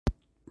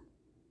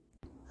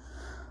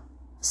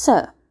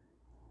So,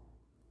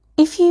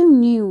 if you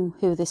knew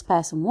who this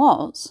person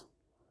was,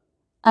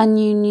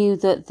 and you knew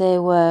that they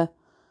were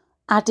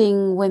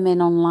adding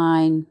women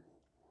online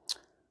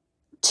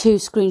to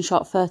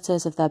screenshot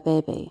photos of their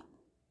baby,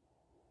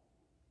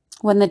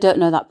 when they don't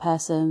know that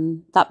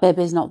person, that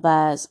baby's not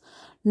theirs,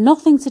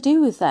 nothing to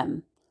do with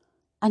them,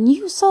 and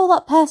you saw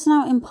that person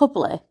out in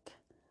public,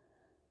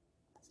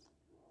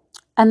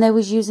 and they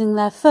was using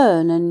their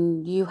phone,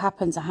 and you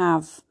happen to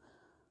have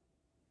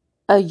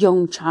a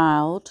young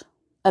child,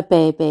 a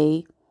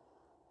baby,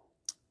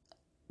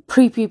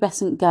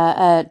 prepubescent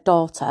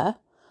daughter,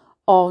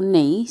 or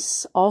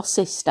niece, or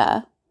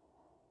sister,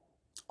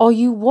 or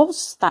you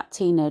was that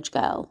teenage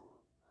girl,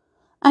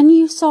 and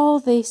you saw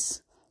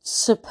this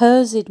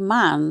supposed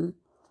man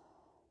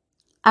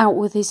out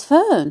with his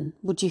phone,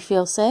 would you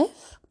feel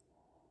safe?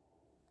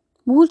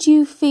 Would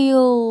you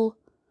feel,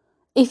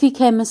 if he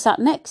came and sat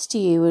next to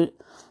you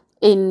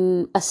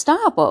in a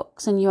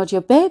Starbucks and you had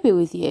your baby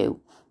with you,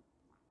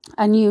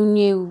 and you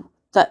knew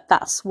that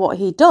that's what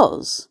he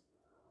does,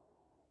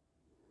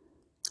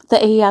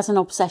 that he has an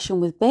obsession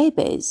with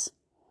babies,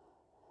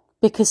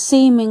 because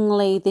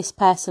seemingly this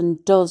person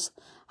does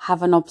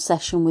have an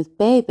obsession with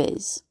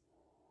babies,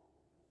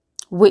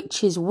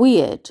 which is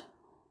weird,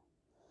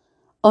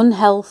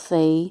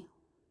 unhealthy,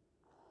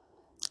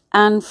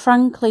 and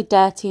frankly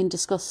dirty and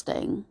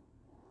disgusting,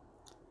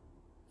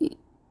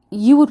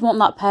 you would want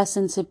that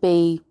person to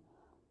be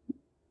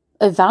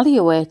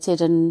evaluated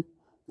and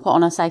put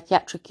on a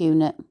psychiatric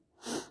unit.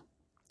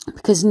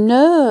 Because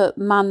no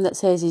man that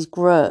says he's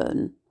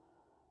grown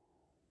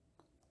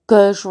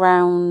goes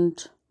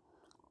round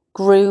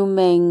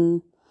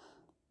grooming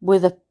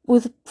with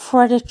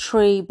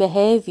predatory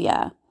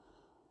behaviour,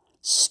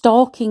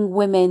 stalking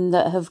women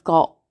that have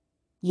got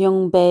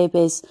young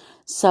babies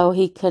so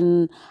he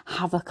can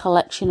have a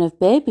collection of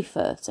baby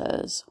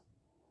photos.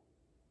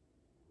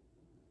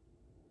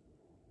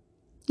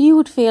 You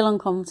would feel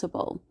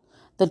uncomfortable.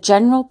 The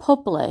general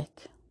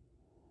public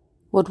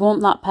would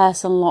want that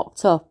person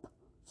locked up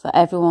for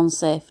everyone's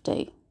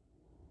safety.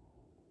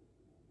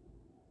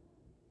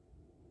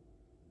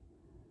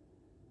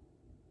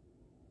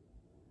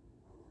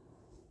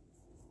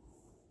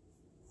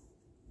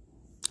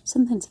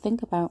 Something to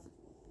think about.